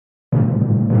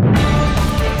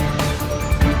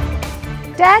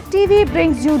Tag TV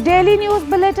brings you daily news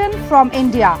bulletin from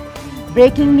India.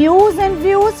 Breaking news and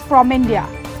views from India.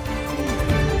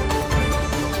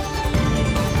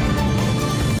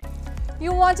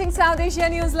 You're watching South Asia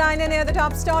Newsline, and here are the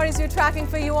top stories we're tracking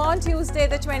for you on Tuesday,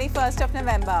 the 21st of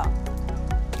November.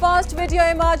 First video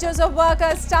emerges of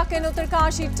workers stuck in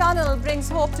Uttarkashi tunnel brings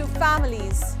hope to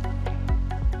families.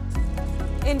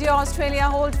 India-Australia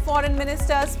hold foreign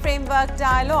ministers framework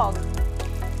dialogue.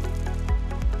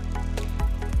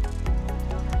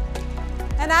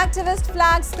 An activist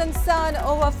flags concern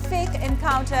over fake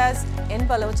encounters in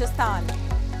Balochistan.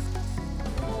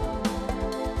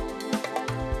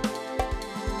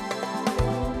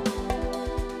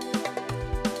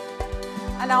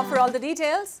 And now for all the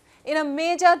details. In a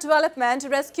major development,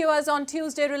 rescuers on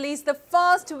Tuesday released the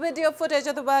first video footage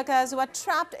of the workers who are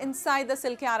trapped inside the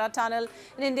Silkyara tunnel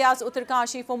in India's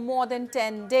Uttarkashi for more than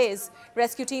 10 days.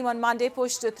 Rescue team on Monday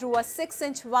pushed through a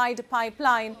 6-inch wide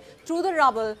pipeline through the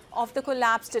rubble of the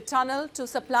collapsed tunnel to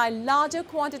supply larger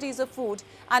quantities of food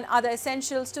and other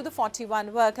essentials to the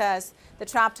 41 workers. The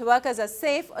trapped workers are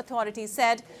safe, authorities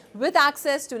said, with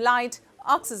access to light,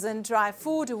 oxygen, dry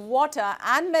food, water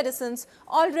and medicines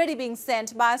already being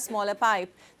sent by a smaller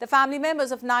pipe. The family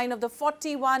members of 9 of the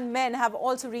 41 men have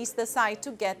also reached the site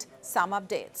to get some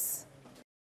updates.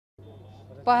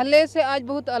 पहले से आज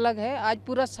बहुत अलग है। आज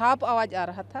पूरा साफ आवाज़ आ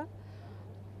रहा था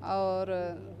और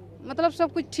मतलब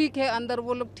सब कुछ ठीक है। अंदर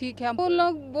वो लोग ठीक है। वो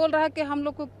लोग बोल रहा है कि हम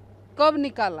लोग को कब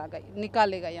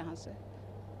निकालेगा यहाँ से।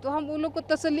 तो हम उन लोग को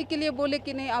तसल्ली के लिए बोले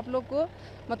कि नहीं, आप लोग को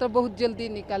मतलब बहुत जल्दी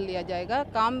निकाल लिया जाएगा।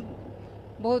 काम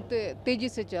बहुत तेजी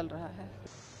से चल रहा है।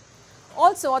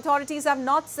 Also, authorities have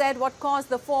not said what caused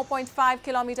the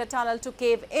 4.5-kilometer tunnel to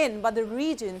cave in, but the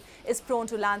region is prone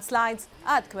to landslides,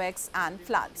 earthquakes and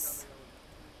floods.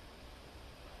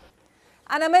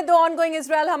 And amid the ongoing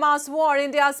Israel-Hamas war,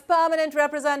 India's permanent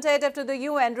representative to the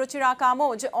UN, Ruchira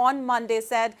Kamoj, on Monday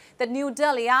said that New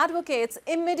Delhi advocates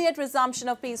immediate resumption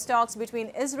of peace talks between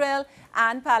Israel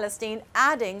and Palestine,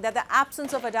 adding that the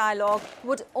absence of a dialogue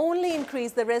would only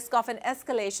increase the risk of an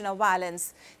escalation of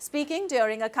violence. Speaking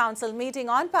during a council meeting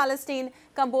on Palestine,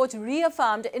 Kamoj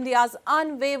reaffirmed India's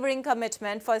unwavering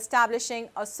commitment for establishing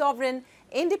a sovereign,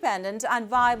 independent and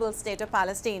viable state of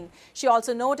Palestine. She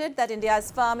also noted that India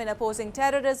is firm in opposing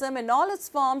terrorism in all its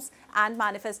forms and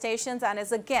manifestations and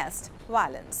is against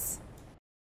violence.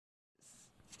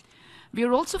 We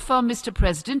are also firm, Mr.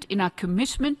 President, in our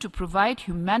commitment to provide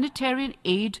humanitarian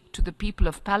aid to the people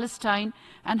of Palestine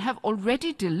and have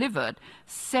already delivered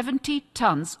 70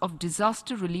 tons of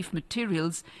disaster relief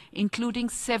materials, including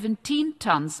 17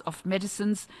 tons of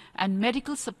medicines and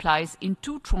medical supplies in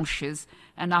 2 tranches,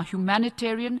 and our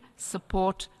humanitarian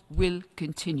support will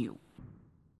continue.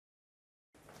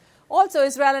 Also,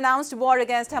 Israel announced war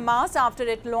against Hamas after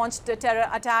it launched terror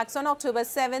attacks on October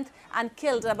 7th and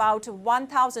killed about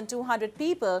 1,200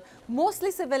 people,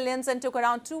 mostly civilians, and took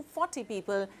around 240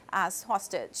 people as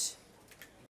hostage.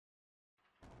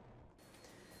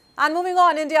 And moving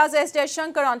on, India's S.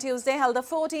 Jaishankar on Tuesday held the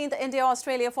 14th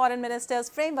India-Australia Foreign Ministers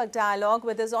Framework Dialogue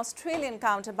with his Australian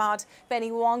counterpart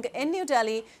Penny Wong in New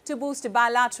Delhi to boost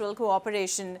bilateral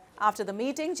cooperation. After the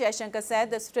meeting, Jaishankar said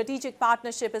the strategic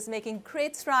partnership is making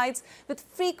great strides with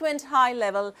frequent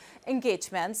high-level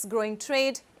engagements, growing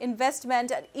trade,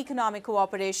 investment and economic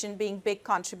cooperation being big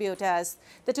contributors.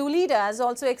 The two leaders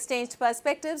also exchanged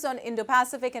perspectives on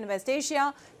Indo-Pacific and West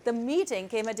Asia. The meeting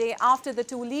came a day after the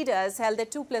two leaders held their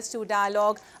 2+2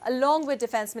 dialogue along with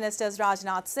Defence Ministers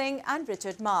Rajnath Singh and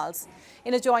Richard Marles.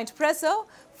 In a joint presser,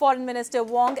 Foreign Minister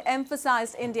Wong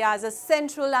emphasized India as a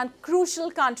central and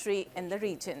crucial country in the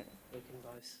region. We can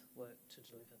both work to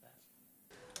deliver that.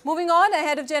 Moving on,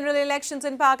 ahead of general elections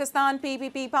in Pakistan,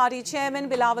 PPP party chairman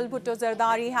Bilawal Bhutto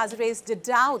Zardari has raised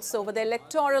doubts over the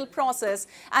electoral process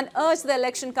and urged the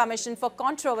Election Commission for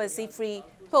controversy-free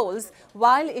polls,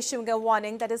 while issuing a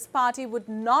warning that his party would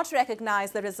not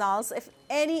recognize the results if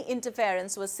any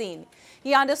interference was seen.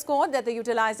 He underscored that the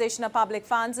utilization of public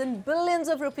funds in billions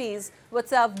of rupees would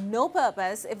serve no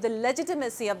purpose if the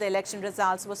legitimacy of the election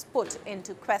results was put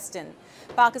into question.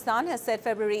 Pakistan has set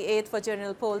February 8th for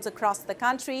general polls across the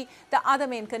country. The other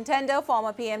main contender,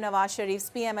 former PM Nawaz Sharif's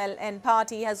PMLN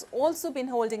party, has also been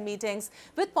holding meetings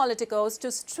with politicos to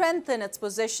strengthen its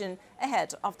position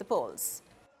ahead of the polls.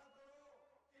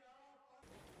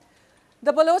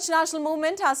 The Baloch National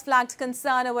Movement has flagged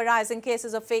concern over rising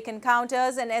cases of fake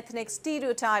encounters and ethnic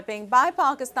stereotyping by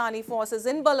Pakistani forces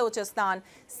in Balochistan,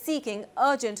 seeking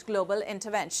urgent global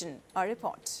intervention. A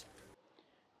report.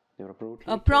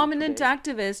 A prominent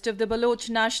activist of the Baloch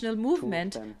National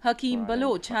Movement, Hakeem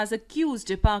Baloch, has accused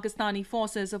Pakistani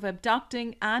forces of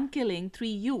abducting and killing 3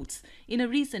 youths in a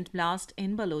recent blast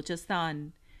in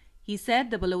Balochistan. He said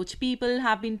the Baloch people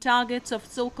have been targets of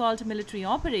so-called military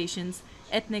operations,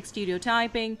 ethnic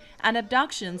stereotyping and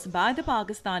abductions by the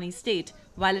Pakistani state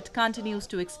while it continues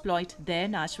to exploit their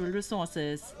natural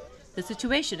resources. The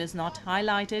situation is not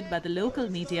highlighted by the local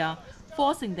media,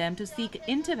 forcing them to seek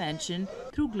intervention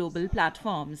through global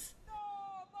platforms.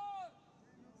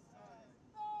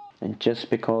 And just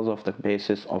because of the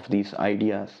basis of these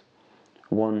ideas,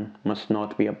 one must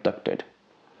not be abducted,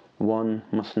 one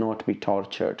must not be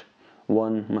tortured,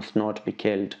 one must not be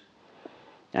killed.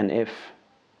 And if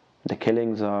the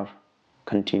killings are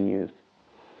continued,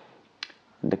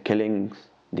 the killings,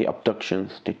 the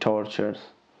abductions, the tortures,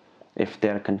 if they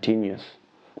are continuous,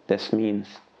 this means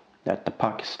that the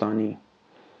Pakistani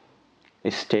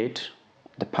state,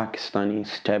 the Pakistani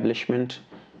establishment,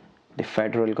 the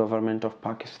federal government of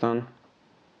Pakistan,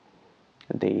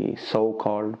 the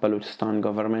so-called Balochistan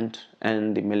government,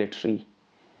 and the military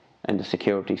and the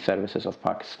security services of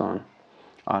Pakistan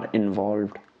are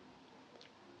involved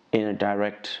in a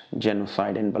direct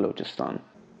genocide in Balochistan.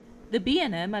 The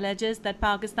BNM alleges that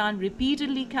Pakistan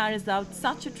repeatedly carries out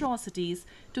such atrocities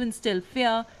to instill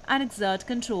fear and exert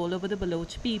control over the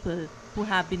Baloch people, who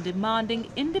have been demanding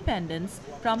independence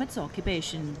from its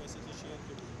occupation.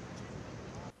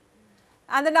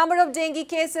 And the number of dengue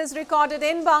cases recorded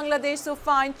in Bangladesh so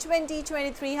far in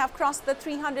 2023 have crossed the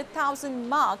 300,000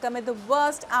 mark amid the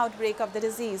worst outbreak of the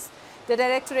disease. The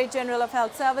Directorate General of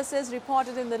Health Services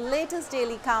reported in the latest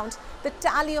daily count the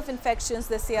tally of infections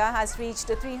this year has reached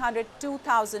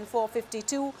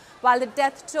 302,452, while the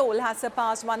death toll has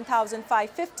surpassed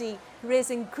 1,550,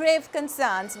 raising grave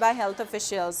concerns by health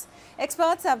officials.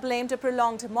 Experts have blamed a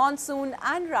prolonged monsoon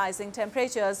and rising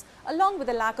temperatures, along with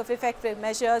a lack of effective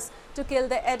measures to kill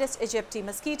the Aedes aegypti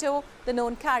mosquito, the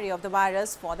known carrier of the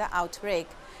virus, for the outbreak.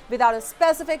 Without a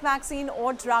specific vaccine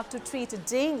or drug to treat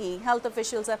dengue, health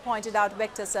officials have pointed out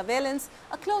vector surveillance,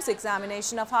 a close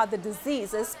examination of how the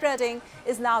disease is spreading,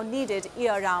 is now needed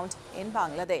year-round in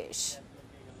Bangladesh.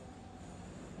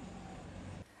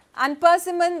 And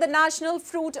persimmon, the national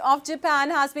fruit of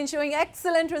Japan, has been showing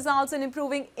excellent results in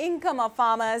improving income of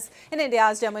farmers in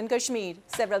India's Jammu and Kashmir.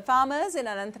 Several farmers in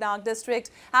Anantnag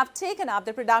district have taken up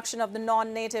the production of the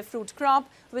non-native fruit crop,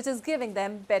 which is giving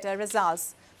them better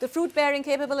results. The fruit-bearing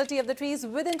capability of the trees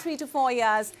within 3 to 4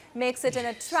 years makes it an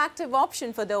attractive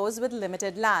option for those with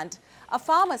limited land. A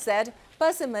farmer said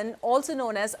persimmon, also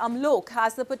known as amlok,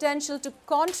 has the potential to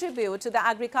contribute to the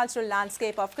agricultural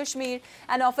landscape of Kashmir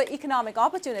and offer economic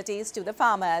opportunities to the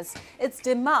farmers. Its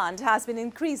demand has been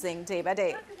increasing day by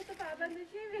day.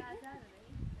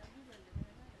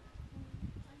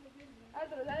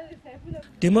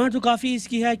 Demand तो काफ़ी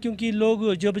इसकी है क्योंकि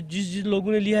लोग जब जिस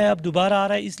लोगों ने लिया है अब दोबारा आ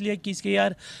रहा है इसलिए कि इसके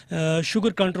यार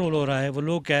शुगर कंट्रोल हो रहा है, वो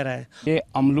लोग कह रहे हैं। ये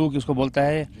अमलूक इसको बोलता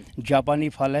है, जापानी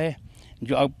फल है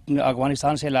जो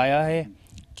अफगानिस्तान से लाया है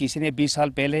किसी ने 20 साल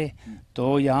पहले।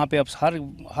 तो यहाँ पे अब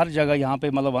हर जगह यहाँ पे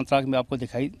मतलब अंतराग में आपको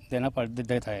दिखाई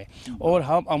देता है। और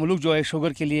हम अमलूक जो है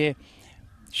शुगर के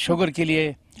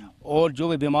लिए और जो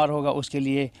भी बीमार होगा उसके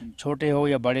लिए, छोटे हो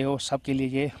या बड़े हो, सबके लिए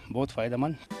ये बहुत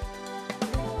फ़ायदेमंद।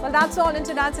 Well, that's all in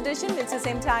tonight's edition. It's the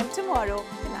same time tomorrow.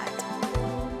 Good night.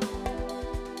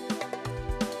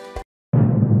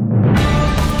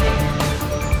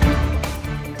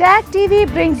 Tag TV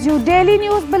brings you daily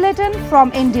news bulletin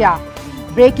from India.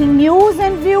 Breaking news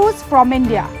and views from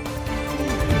India.